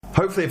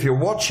Hopefully, if you're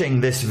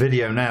watching this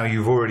video now,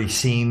 you've already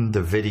seen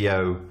the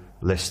video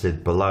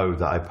listed below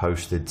that I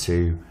posted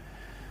to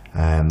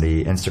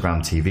the Instagram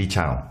TV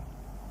channel.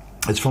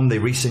 It's from the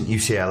recent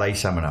UCLA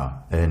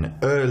seminar in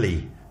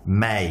early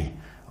May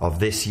of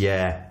this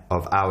year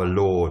of our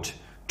Lord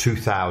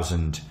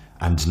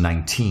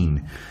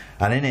 2019.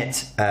 And in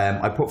it,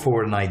 I put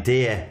forward an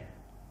idea,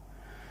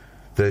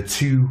 the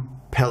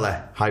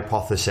two-pillar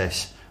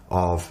hypothesis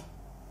of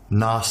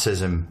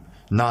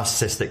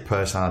narcissistic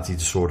personality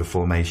disorder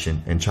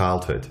formation in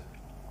childhood.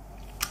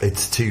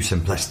 It's too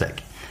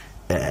simplistic.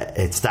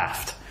 It's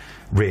daft,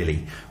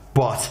 really.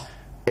 But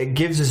it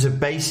gives us a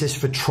basis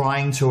for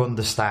trying to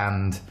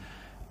understand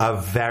a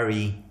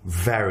very,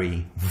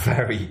 very,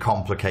 very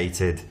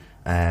complicated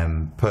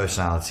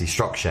personality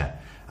structure.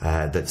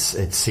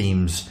 It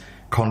seems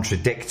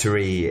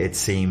contradictory. It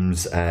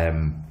seems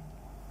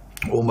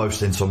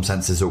almost in some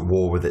senses at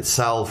war with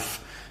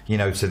itself, you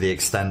know, to the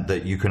extent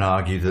that you can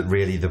argue that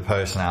really the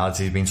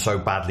personality has been so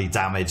badly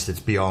damaged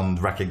it's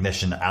beyond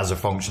recognition as a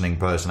functioning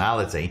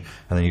personality.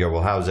 And then you go,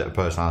 well, how is it a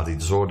personality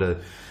disorder?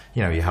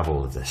 You know, you have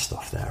all of this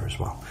stuff there as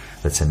well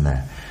that's in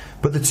there.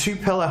 But the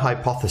two-pillar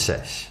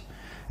hypothesis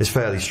is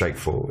fairly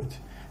straightforward.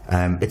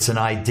 It's an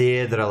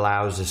idea that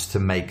allows us to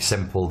make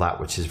simple that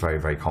which is very,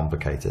 very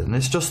complicated. And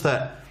it's just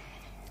that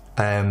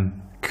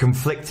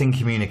conflicting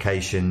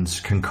communications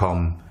can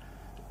come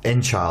in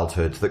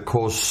childhood that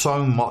cause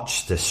so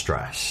much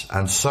distress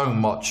and so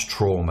much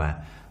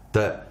trauma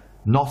that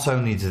not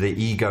only do the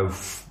ego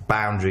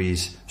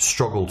boundaries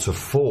struggle to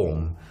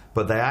form,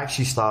 but they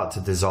actually start to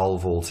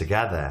dissolve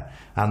altogether.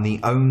 And the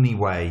only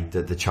way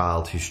that the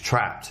child who's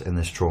trapped in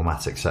this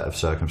traumatic set of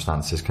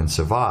circumstances can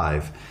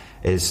survive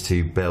is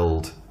to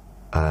build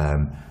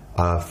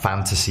a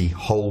fantasy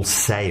whole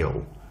cloth,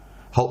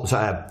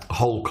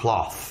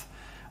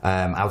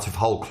 out of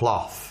whole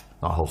cloth,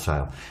 not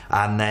wholesale,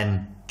 and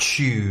then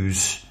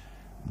choose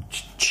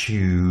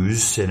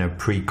in a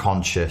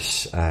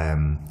pre-conscious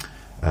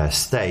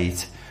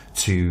state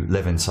to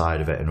live inside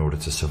of it in order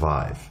to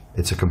survive.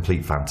 It's a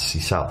complete fantasy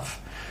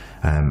self.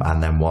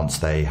 And then once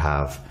they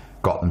have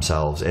got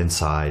themselves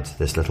inside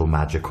this little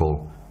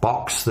magical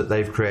box that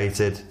they've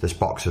created, this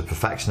box of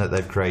perfection that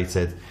they've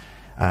created,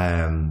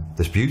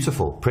 this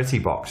beautiful, pretty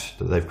box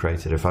that they've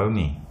created, if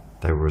only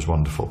they were as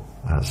wonderful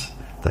as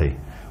they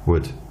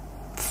would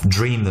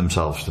dream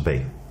themselves to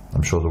be,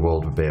 I'm sure the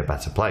world would be a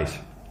better place.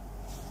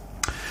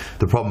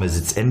 The problem is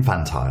it's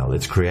infantile.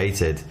 It's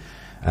created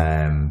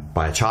by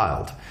a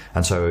child.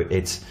 And so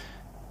it's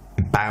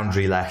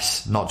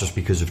boundaryless, not just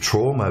because of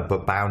trauma,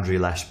 but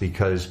boundaryless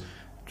because,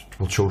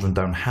 well, children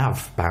don't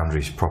have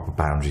proper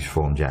boundaries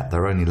formed yet.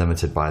 They're only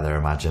limited by their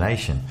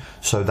imagination.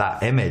 So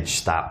that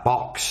image, that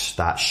box,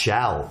 that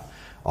shell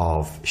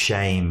of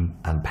shame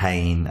and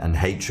pain and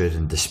hatred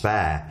and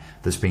despair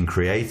that's been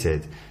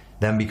created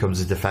then becomes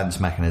a defense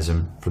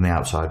mechanism from the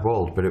outside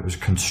world. But it was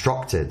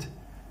constructed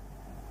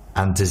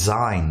and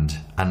designed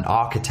and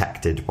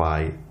architected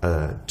by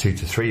a 2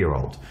 to 3 year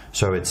old.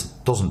 So it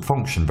doesn't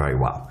function very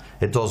well.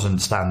 It doesn't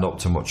stand up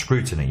to much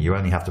scrutiny. You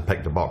only have to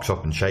pick the box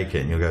up and shake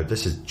it and you'll go,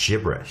 this is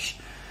gibberish.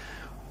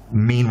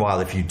 Meanwhile,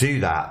 if you do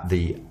that,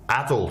 the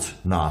adult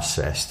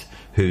narcissist,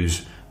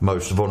 whose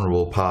most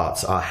vulnerable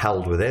parts are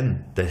held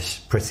within this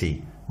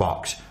pretty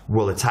box,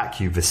 will attack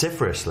you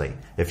vociferously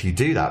if you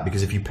do that,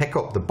 because if you pick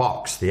up the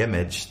box, the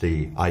image,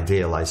 the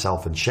idealized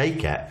self, and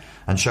shake it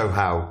and show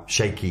how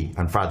shaky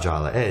and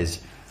fragile it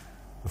is,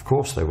 of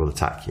course they will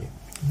attack you.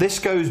 This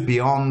goes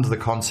beyond the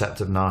concept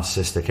of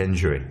narcissistic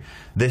injury.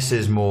 This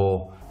is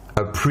more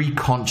a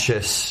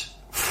pre-conscious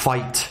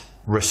fight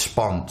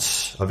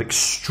response of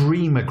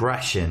extreme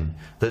aggression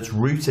that's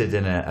rooted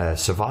in a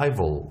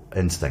survival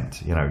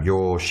instinct. You know,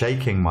 you're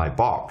shaking my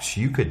box,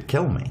 you could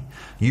kill me.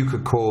 You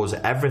could cause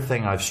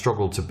everything I've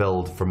struggled to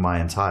build from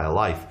my entire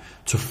life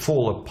to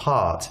fall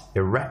apart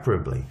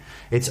irreparably.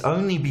 It's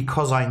only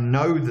because I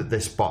know that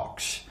this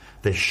box,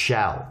 this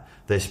shell,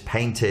 this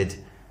painted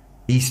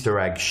Easter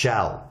egg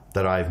shell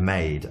that I've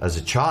made as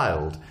a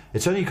child,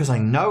 it's only because I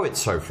know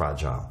it's so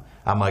fragile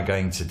am I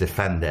going to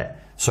defend it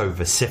so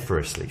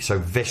vociferously, so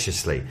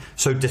viciously,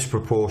 so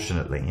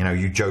disproportionately. You know,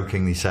 you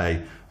jokingly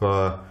say,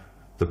 the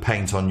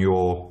paint on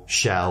your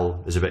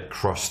shell is a bit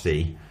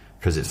crusty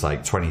because it's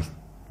like 20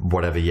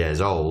 whatever years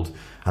old,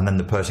 and then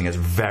the person gets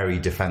very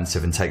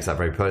defensive and takes that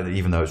very personally,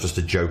 even though it's just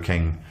a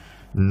joking,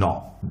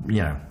 not,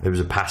 you know, it was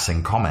a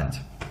passing comment.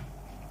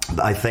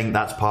 I think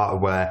that's part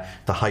of where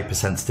the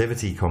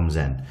hypersensitivity comes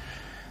in.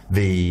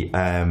 The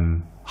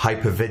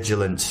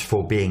hypervigilance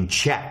for being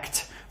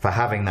checked, for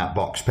having that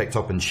box picked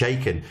up and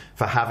shaken,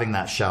 for having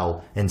that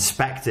shell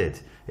inspected,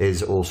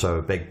 is also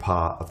a big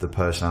part of the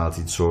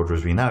personality disorder,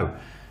 as we know.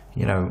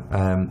 You know,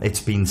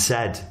 it's been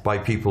said by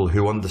people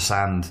who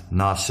understand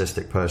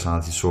narcissistic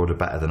personality disorder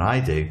better than I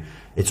do,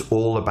 it's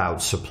all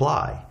about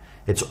supply.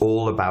 It's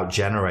all about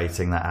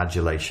generating that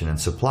adulation and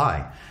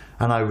supply.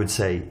 And I would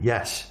say,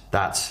 yes,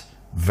 that's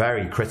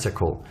very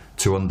critical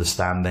to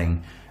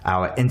understanding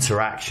our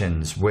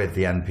interactions with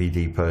the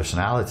NPD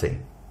personality.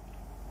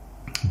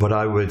 But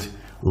I would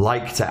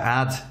like to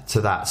add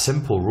to that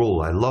simple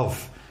rule. I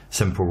love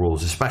simple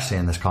rules, especially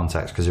in this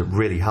context, because it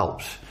really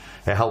helps.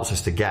 It helps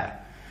us to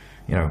get,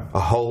 you know, a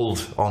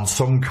hold on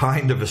some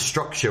kind of a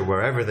structure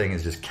where everything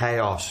is just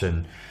chaos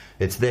and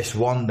it's this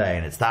one day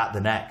and it's that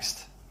the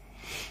next.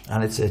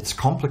 And it's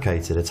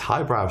complicated. It's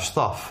highbrow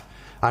stuff.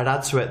 I'd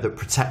add to it that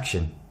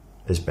protection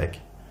is big.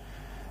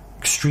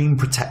 Extreme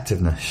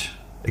protectiveness,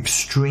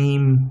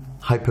 extreme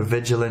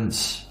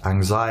hypervigilance,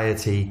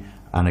 anxiety,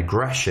 and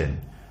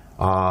aggression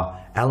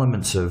are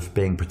elements of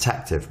being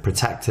protective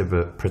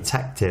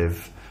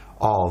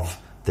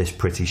of this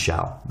pretty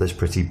shell, this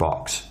pretty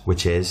box,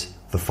 which is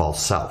the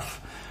false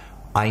self.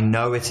 I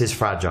know it is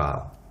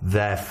fragile,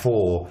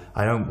 therefore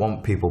I don't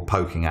want people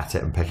poking at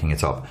it and picking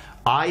it up.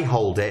 I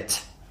hold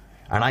it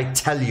and I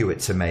tell you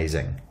it's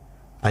amazing,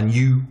 and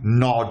you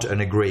nod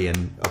and agree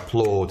and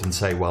applaud and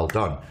say well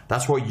done.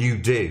 That's what you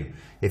do.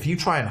 If you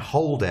try and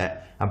hold it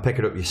and pick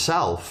it up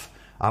yourself,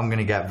 I'm going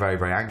to get very,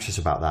 very anxious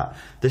about that.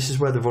 This is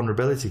where the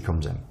vulnerability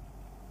comes in.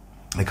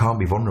 I can't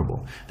be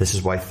vulnerable. This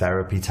is why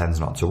therapy tends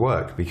not to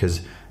work,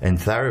 because in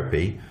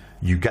therapy,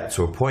 you get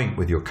to a point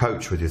with your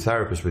coach, with your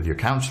therapist, with your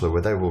counselor,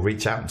 where they will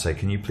reach out and say,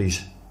 can you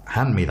please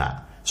hand me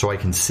that so I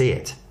can see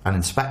it and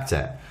inspect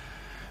it?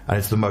 And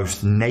it's the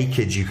most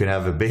naked you can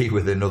ever be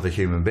with another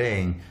human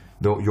being.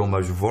 Your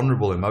most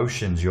vulnerable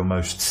emotions, your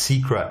most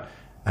secret,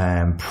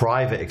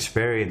 private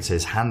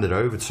experiences handed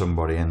over to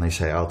somebody, and they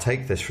say, I'll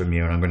take this from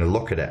you and I'm going to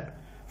look at it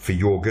for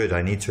your good.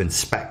 I need to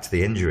inspect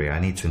the injury. I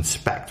need to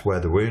inspect where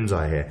the wounds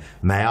are here.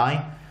 May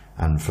I?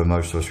 And for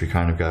most of us, we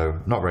kind of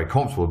go, not very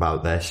comfortable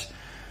about this,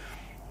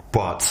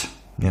 but,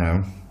 you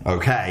know,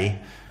 okay.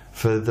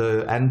 For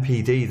the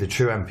NPD, the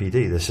true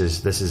NPD, this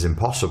is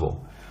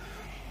impossible.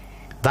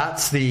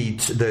 That's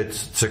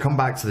to come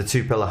back to the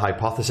two-pillar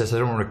hypothesis. I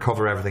don't want to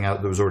cover everything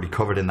out that was already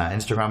covered in that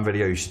Instagram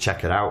video. You should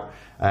check it out.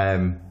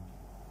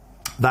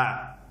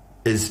 That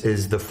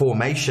is the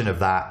formation of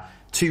that.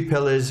 Two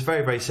pillars,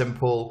 very, very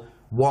simple.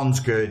 One's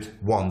good,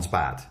 one's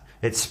bad.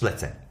 It's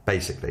splitting,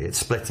 basically. It's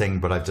splitting,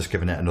 but I've just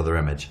given it another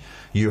image.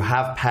 You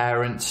have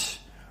parents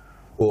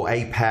or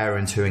a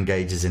parent who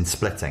engages in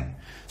splitting.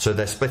 So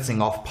they're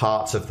splitting off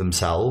parts of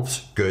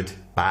themselves, good,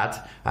 bad,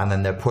 and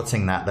then they're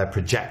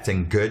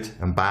projecting good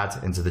and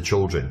bad into the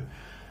children.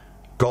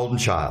 Golden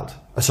child.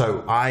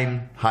 So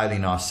I'm highly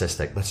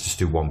narcissistic. Let's just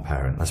do one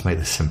parent. Let's make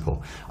this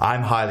simple.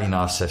 I'm highly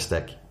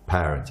narcissistic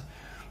parent.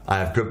 I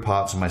have good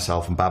parts of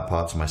myself and bad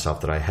parts of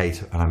myself that I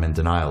hate and I'm in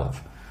denial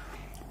of.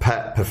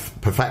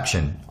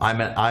 Perfection. I'm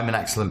an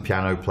excellent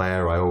piano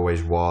player. I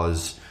always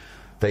was.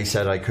 They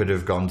said I could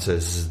have gone to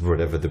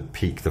whatever the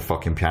peak the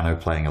fucking piano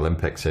playing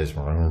Olympics is.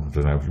 Well, I don't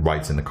know,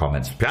 write in the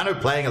comments. Piano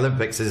playing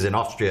Olympics is in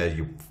Austria,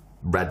 you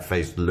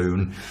red-faced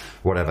loon.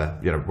 Whatever,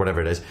 you know, whatever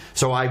it is.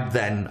 So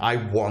I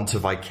want to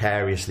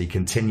vicariously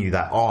continue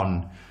that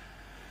on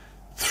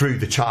through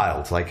the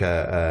child, like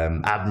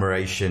a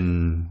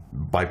admiration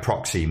by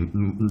proxy.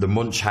 The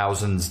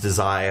Munchausen's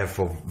desire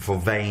for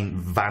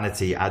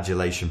vanity,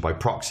 adulation by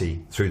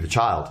proxy through the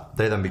child.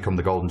 They then become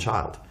the golden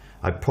child.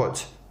 I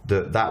put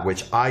that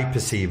which I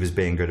perceive as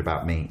being good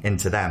about me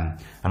into them,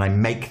 and I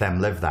make them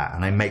live that,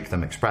 and I make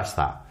them express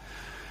that.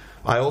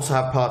 I also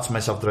have parts of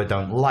myself that I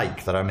don't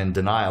like, that I'm in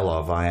denial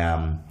of. I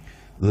am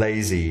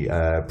lazy,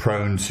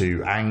 prone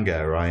to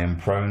anger. I am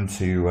prone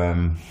to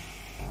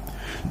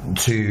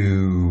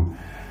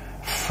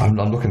I'm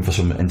looking for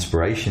some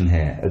inspiration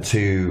here,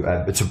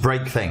 to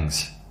break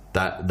things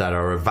that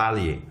are of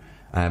value.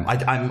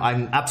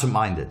 I'm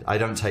absent-minded. I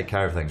don't take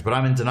care of things, but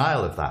I'm in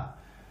denial of that.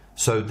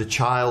 So the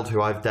child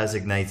who I've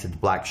designated the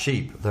black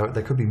sheep,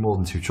 there could be more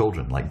than two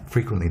children. Like,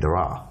 frequently there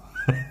are.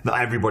 Not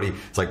everybody.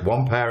 It's like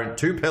one parent,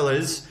 two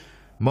pillars.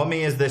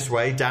 Mummy is this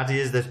way, daddy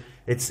is this.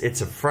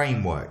 It's a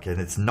framework, and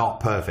it's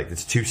not perfect.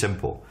 It's too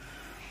simple.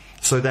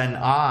 So then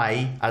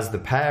I, as the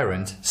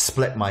parent,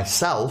 split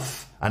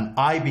myself, and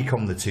I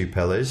become the two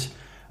pillars,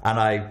 and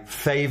I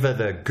favor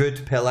the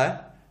good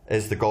pillar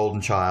is the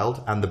golden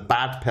child, and the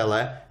bad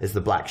pillar is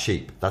the black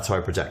sheep. That's how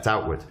I project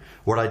outward.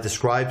 What I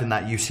described in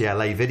that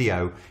UCLA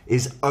video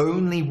is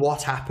only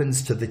what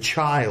happens to the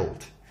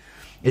child,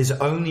 is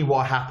only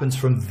what happens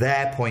from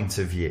their point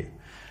of view.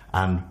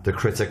 And the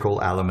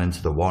critical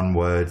element, the one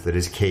word that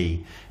is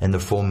key in the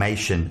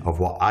formation of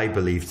what I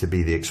believe to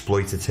be the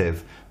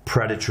exploitative,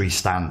 predatory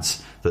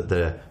stance that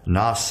the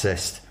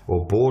narcissist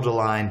or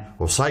borderline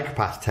or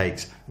psychopath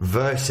takes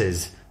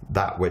versus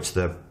that which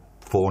the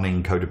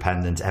fawning,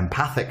 codependent,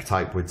 empathic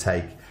type would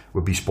take,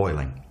 would be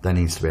spoiling. There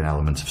needs to be an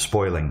element of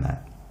spoiling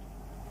there.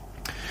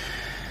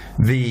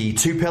 The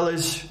two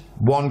pillars,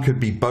 one could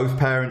be both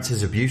parents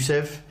is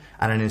abusive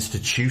and an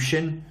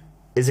institution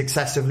is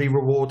excessively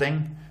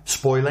rewarding,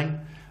 spoiling.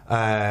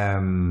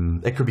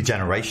 It could be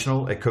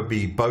generational. It could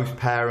be both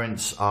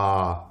parents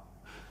are,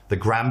 the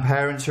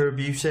grandparents are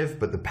abusive,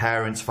 but the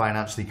parents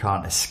financially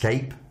can't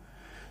escape.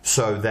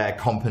 So they're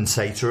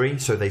compensatory.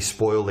 So they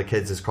spoil the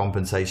kids as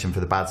compensation for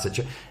the bad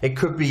situation. It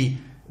could be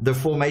the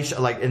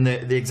formation, like in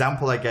the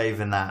example I gave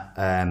in that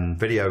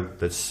video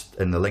that's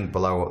in the link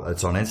below,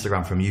 it's on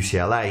Instagram from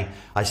UCLA.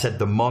 I said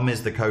the mum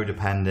is the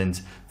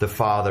codependent, the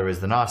father is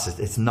the narcissist.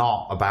 It's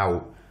not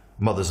about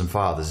mothers and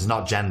fathers. It's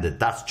not gendered.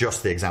 That's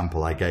just the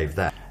example I gave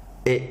there.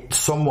 It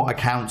somewhat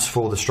accounts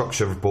for the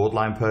structure of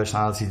borderline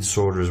personality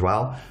disorder as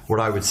well. What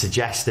I would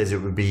suggest is it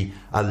would be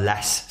a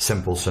less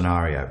simple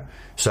scenario.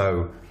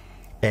 So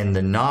in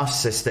the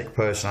narcissistic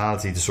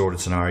personality disorder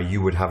scenario,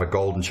 you would have a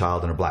golden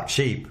child and a black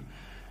sheep.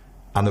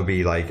 And there'll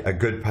be like a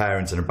good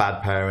parent and a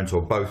bad parent,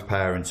 or both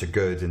parents are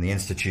good and the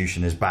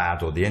institution is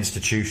bad, or the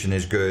institution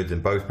is good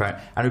and both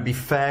parents. And it would be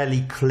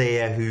fairly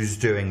clear who's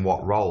doing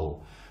what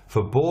role.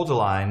 For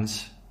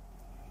borderlines,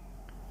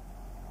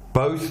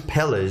 both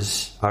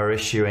pillars are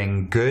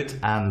issuing good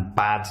and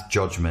bad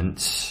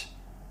judgments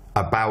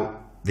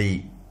about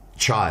the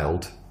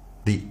child,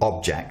 the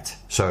object.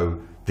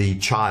 So the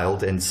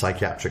child, in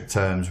psychiatric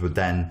terms, would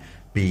then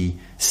be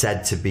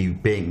said to be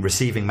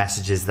receiving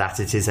messages that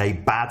it is a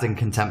bad and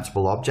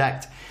contemptible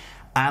object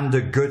and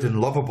a good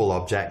and lovable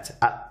object,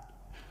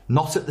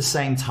 not at the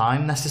same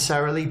time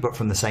necessarily, but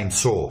from the same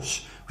source.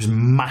 It was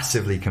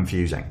massively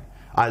confusing.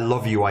 I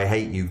love you, I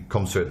hate you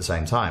comes through at the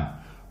same time.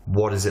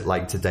 What is it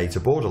like to date a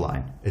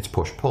borderline? It's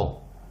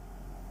push-pull.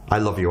 I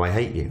love you, I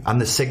hate you. And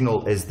the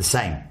signal is the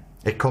same.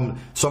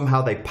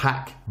 Somehow they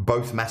pack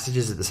both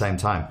messages at the same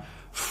time.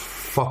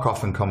 Fuck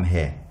off and come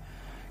here.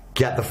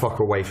 Get the fuck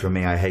away from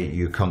me, I hate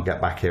you, can't get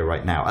back here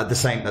right now. At the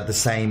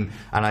same,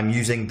 and I'm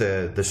using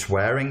the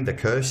swearing, the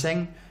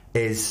cursing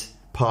is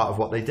part of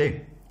what they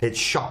do. It's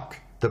shock.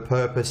 The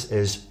purpose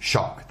is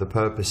shock. The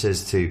purpose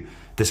is to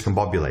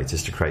discombobulate,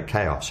 is to create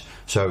chaos.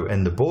 So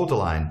in the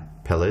borderline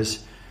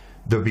pillars,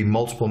 there'll be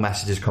multiple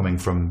messages coming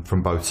from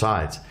both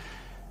sides.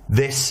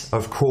 This,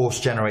 of course,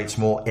 generates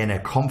more inner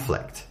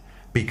conflict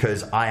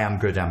because I am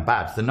good and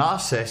bad. The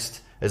narcissist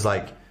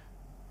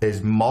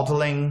is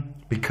modeling,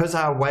 because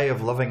our way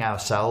of loving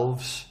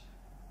ourselves,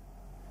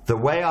 the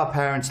way our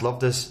parents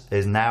loved us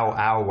is now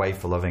our way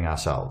for loving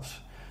ourselves.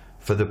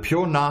 For the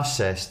pure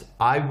narcissist,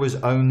 I was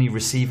only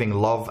receiving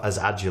love as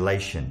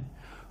adulation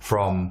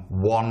from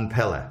one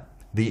pillar.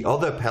 The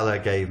other pillar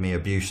gave me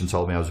abuse and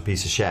told me I was a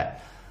piece of shit.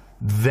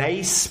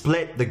 They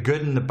split the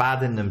good and the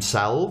bad in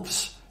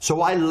themselves,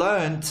 so I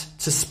learned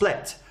to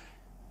split.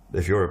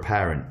 If you're a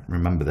parent,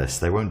 remember this,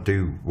 they won't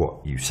do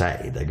what you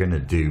say, they're going to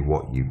do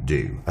what you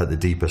do at the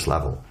deepest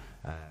level.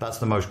 That's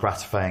the most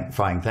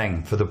gratifying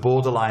thing. For the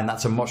borderline,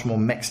 that's a much more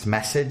mixed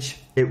message.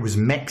 It was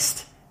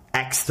mixed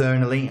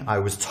externally. I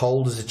was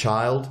told as a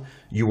child,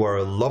 you are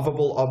a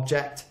lovable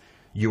object,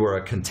 you are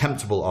a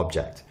contemptible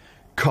object.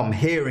 Come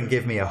here and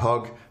give me a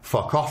hug,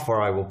 fuck off or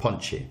I will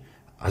punch you.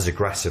 As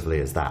aggressively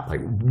as that,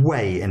 like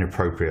way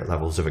inappropriate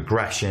levels of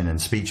aggression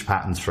and speech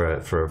patterns for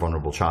a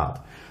vulnerable child.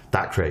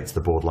 That creates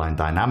the borderline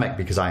dynamic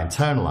because I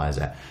internalize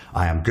it.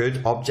 I am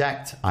good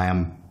object, I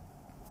am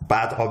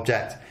bad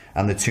object,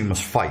 and the two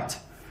must fight.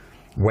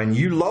 When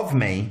you love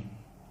me,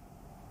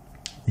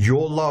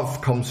 your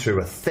love comes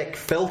through a thick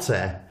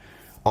filter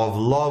of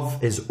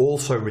love is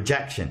also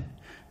rejection,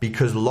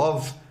 because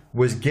love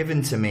was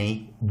given to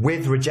me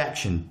with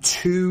rejection.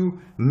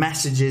 Two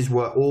messages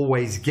were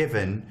always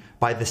given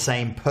by the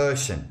same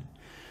person.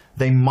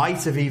 They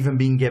might have even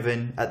been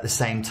given at the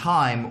same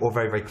time or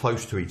very, very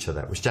close to each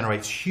other, which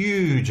generates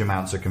huge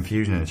amounts of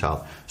confusion in a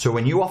child. So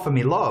when you offer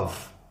me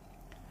love,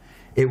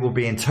 it will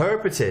be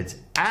interpreted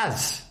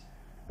as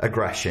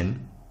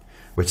aggression,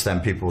 which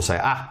then people will say,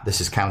 this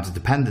is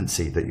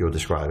counterdependency that you're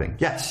describing.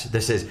 Yes,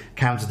 this is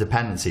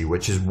counterdependency,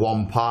 which is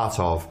one part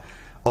of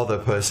other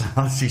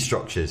personality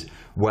structures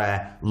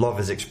where love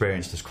is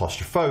experienced as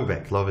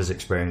claustrophobic, love is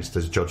experienced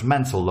as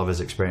judgmental, love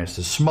is experienced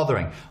as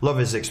smothering, love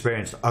is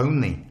experienced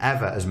only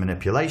ever as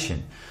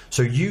manipulation.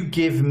 So you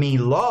give me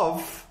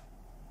love,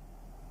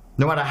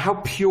 no matter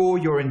how pure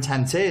your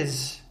intent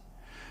is,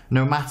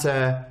 no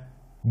matter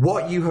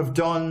what you have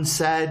done,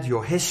 said,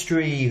 your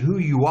history, who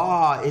you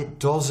are, it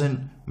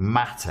doesn't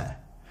matter.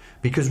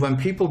 Because when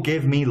people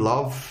give me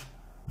love,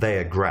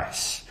 they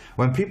aggress.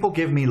 When people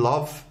give me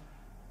love,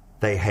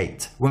 they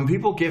hate. When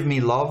people give me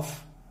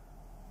love,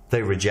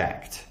 they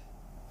reject.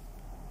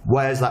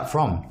 Where's that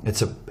from?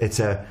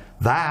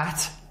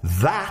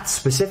 That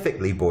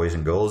specifically, boys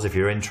and girls, if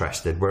you're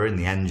interested, we're in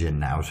the engine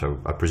now,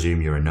 so I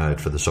presume you're a nerd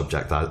for the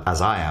subject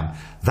as I am.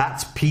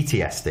 That's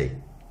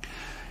PTSD.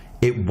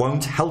 It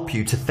won't help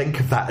you to think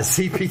of that as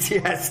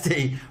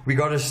CPTSD. We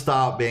got to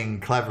start being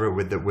cleverer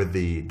with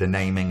the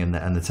naming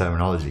and the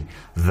terminology.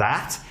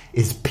 That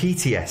is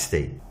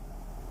PTSD.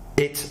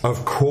 It,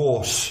 of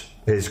course,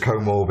 is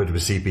comorbid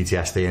with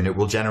CPTSD and it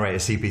will generate a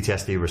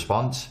CPTSD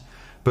response.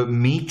 But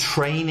me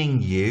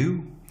training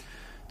you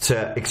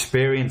to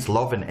experience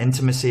love and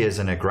intimacy as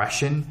an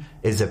aggression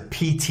is a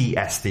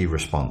PTSD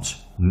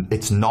response.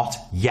 It's not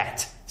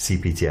yet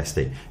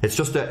CPTSD. It's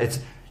just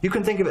you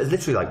can think of it as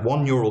literally like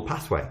one neural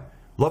pathway.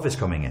 Love is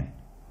coming in.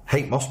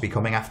 Hate must be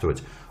coming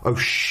afterwards. Oh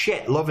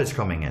shit, love is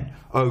coming in.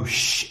 Oh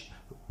shit,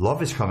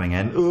 love is coming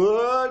in.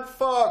 Oh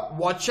fuck,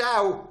 watch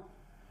out.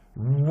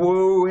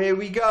 Whoa, here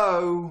we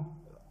go.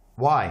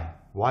 Why?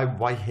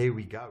 Why here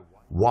we go?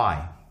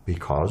 Why?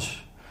 Because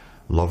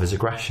love is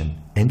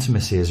aggression.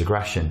 Intimacy is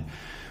aggression.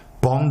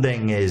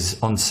 Bonding is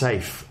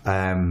unsafe.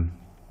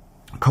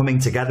 coming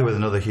together with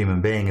another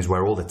human being is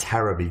where all the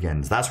terror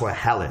begins. That's where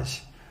hell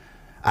is.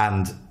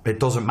 And it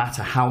doesn't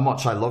matter how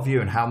much I love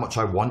you and how much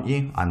I want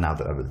you. And now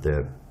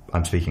that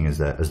I'm speaking as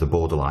the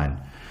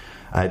borderline.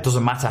 It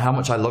doesn't matter how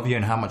much I love you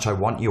and how much I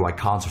want you. I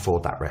can't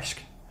afford that risk.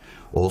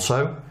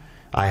 Also,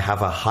 I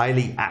have a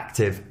highly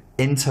active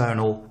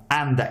internal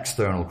and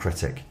external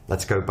critic.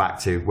 Let's go back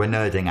to, we're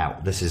nerding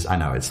out. This is, I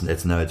know it's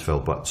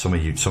nerd-filled, but some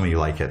of you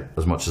like it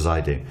as much as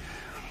I do.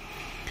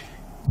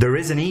 There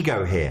is an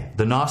ego here.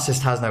 The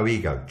narcissist has no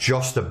ego,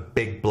 just a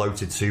big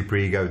bloated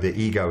superego. The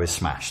ego is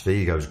smashed. The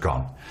ego's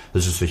gone.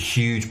 There's just a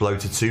huge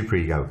bloated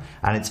superego,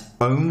 and it's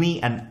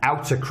only an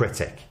outer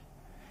critic.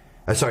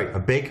 A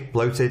big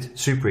bloated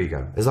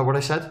superego. Is that what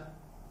I said?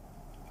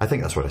 I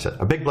think that's what I said.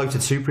 A big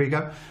bloated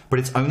superego, but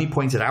it's only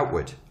pointed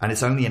outward, and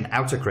it's only an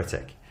outer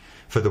critic.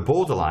 For the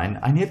borderline,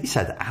 I nearly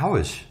said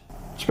ours.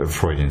 It's a bit of a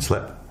Freudian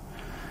slip.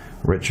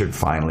 Richard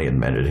finally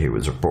admitted he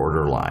was a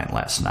borderline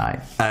last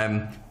night.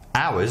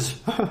 Ours,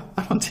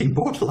 I'm on team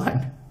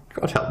borderline.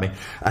 God help me.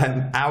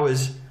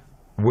 Ours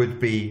would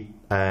be,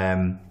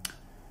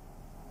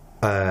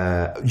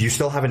 you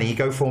still have an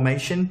ego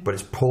formation, but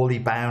it's poorly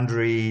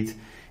boundaried.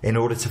 In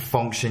order to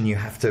function, you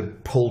have to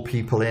pull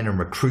people in and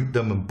recruit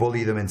them and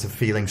bully them into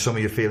feeling some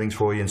of your feelings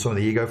for you and some of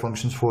the ego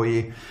functions for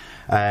you.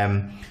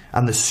 And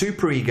the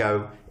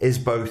superego is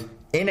both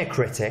inner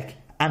critic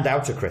and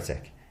outer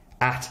critic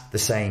at the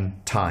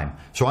same time.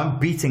 So I'm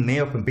beating me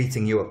up and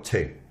beating you up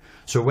too.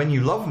 So when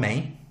you love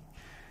me,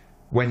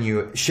 when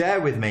you share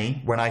with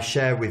me, when I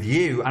share with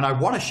you, and I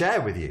want to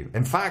share with you.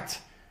 In fact,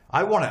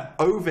 I want to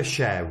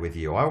overshare with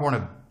you.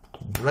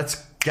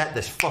 Let's get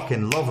this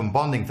fucking love and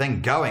bonding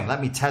thing going.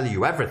 Let me tell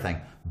you everything.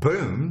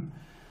 Boom.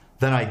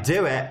 Then I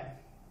do it.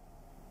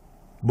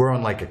 We're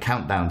on like a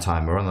countdown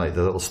time. We're on like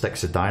the little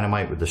sticks of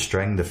dynamite with the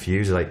string, the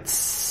fuse, like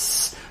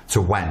tss,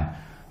 to when?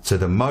 To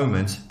the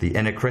moment the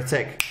inner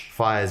critic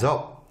fires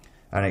up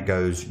and it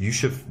goes,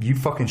 you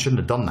fucking shouldn't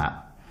have done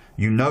that.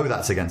 You know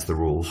that's against the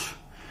rules.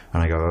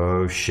 And I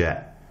go, oh shit.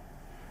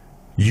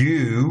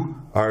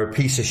 You are a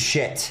piece of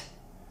shit.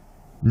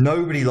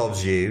 Nobody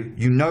loves you.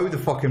 You know the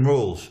fucking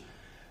rules.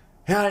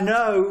 Yeah, I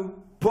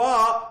know,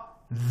 but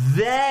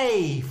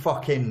they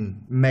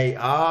fucking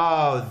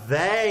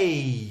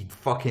they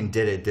fucking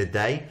did it, did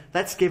they?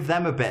 Let's give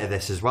them a bit of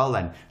this as well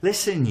then.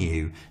 Listen,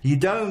 you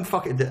don't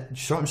fucking, do you know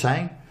what I'm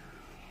saying?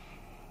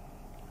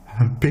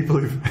 People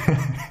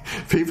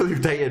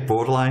who've dated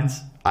borderlines,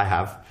 I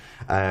have.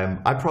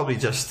 I probably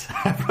just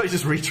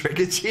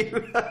re-triggered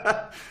you.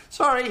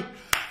 Sorry,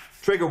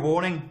 trigger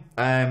warning.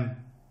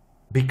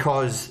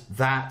 Because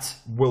that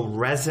will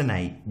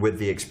resonate with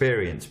the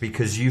experience,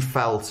 because you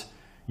felt,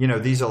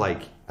 these are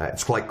like,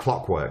 it's like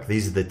clockwork.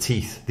 These are the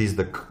teeth. These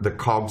are the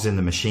cogs in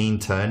the machine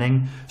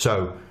turning.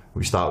 So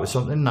we start with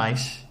something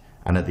nice,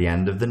 and at the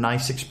end of the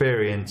nice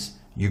experience,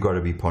 you got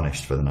to be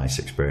punished for the nice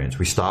experience.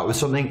 We start with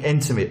something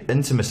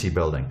intimacy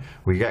building.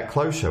 We get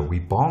closer, we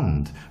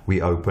bond,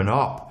 we open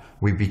up,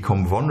 we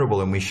become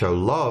vulnerable, and we show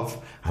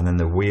love, and then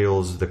the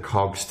wheels, the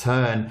cogs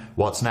turn.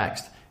 What's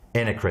next?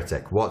 Inner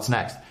critic. What's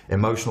next?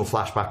 Emotional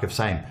flashback of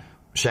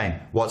shame.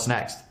 What's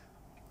next?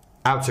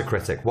 Outer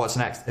critic. What's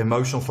next?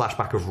 Emotional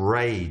flashback of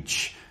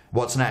rage.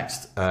 What's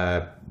next?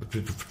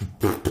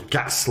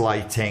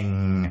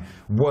 Gaslighting.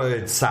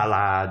 Word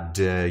salad.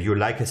 You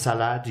like a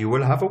salad? You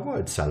will have a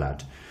word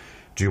salad.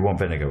 Do you want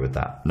vinegar with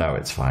that? No,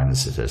 it's fine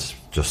as it is.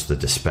 Just the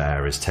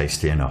despair is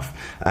tasty enough.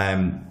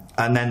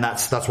 And then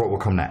that's what will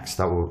come next.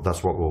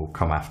 That's what will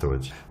come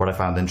afterwards. What I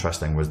found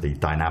interesting was the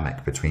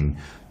dynamic between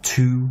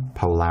two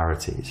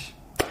polarities.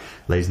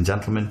 Ladies and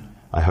gentlemen,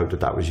 I hope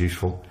that was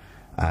useful,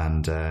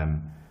 and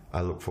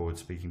I look forward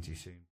to speaking to you soon.